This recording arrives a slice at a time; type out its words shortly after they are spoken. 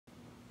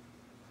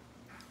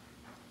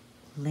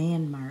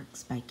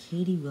Landmarks by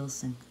Katie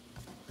Wilson.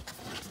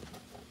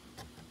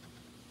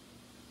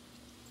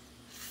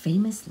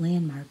 Famous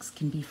landmarks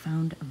can be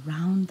found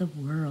around the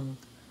world.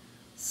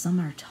 Some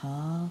are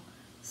tall,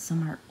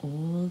 some are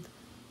old,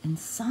 and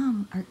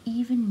some are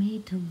even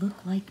made to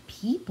look like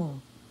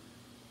people.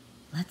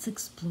 Let's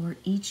explore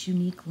each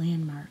unique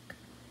landmark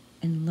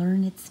and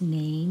learn its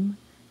name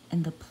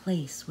and the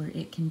place where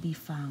it can be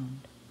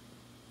found.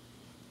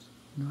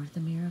 North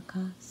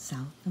America,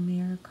 South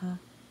America,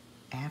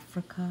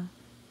 Africa,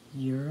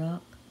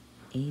 Europe,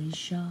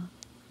 Asia,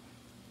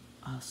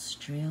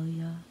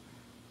 Australia,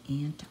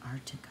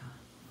 Antarctica.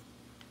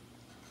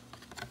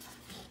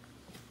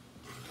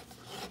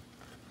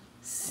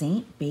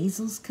 St.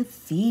 Basil's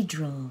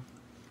Cathedral,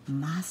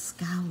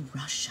 Moscow,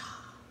 Russia.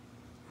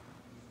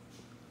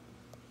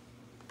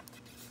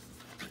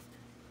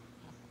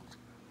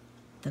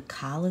 The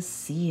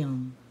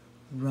Colosseum,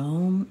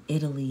 Rome,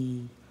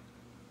 Italy.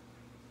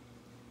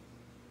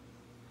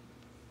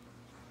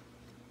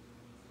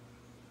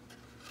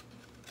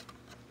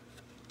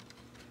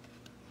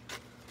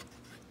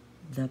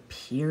 The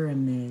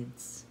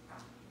Pyramids,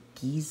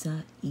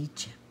 Giza,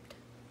 Egypt.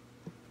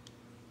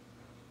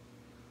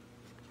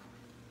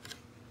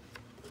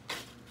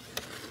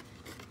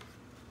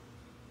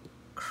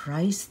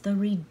 Christ the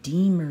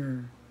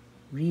Redeemer,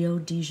 Rio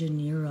de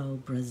Janeiro,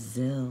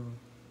 Brazil.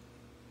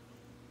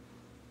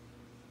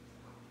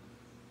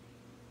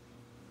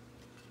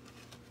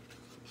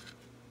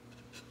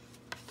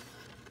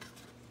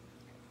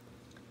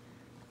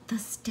 The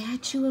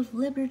Statue of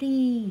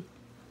Liberty,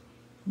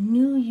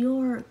 New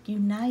York,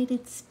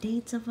 United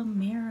States of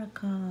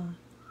America.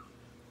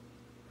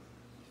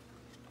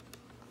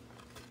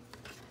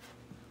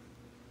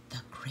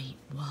 The Great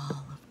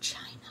Wall of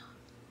China.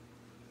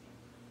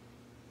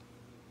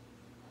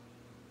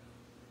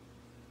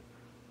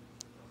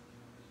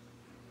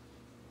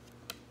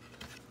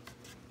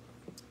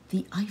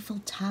 The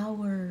Eiffel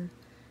Tower,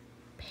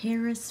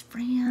 Paris,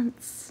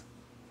 France.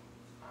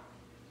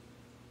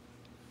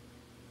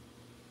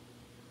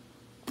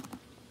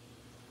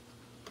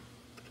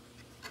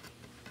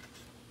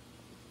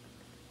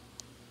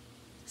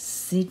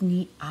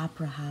 Sydney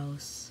Opera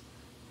House,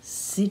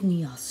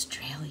 Sydney,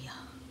 Australia.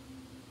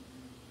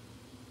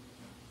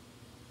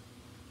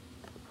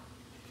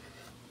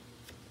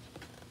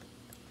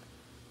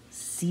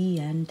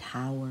 CN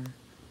Tower,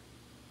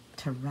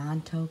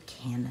 Toronto,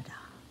 Canada.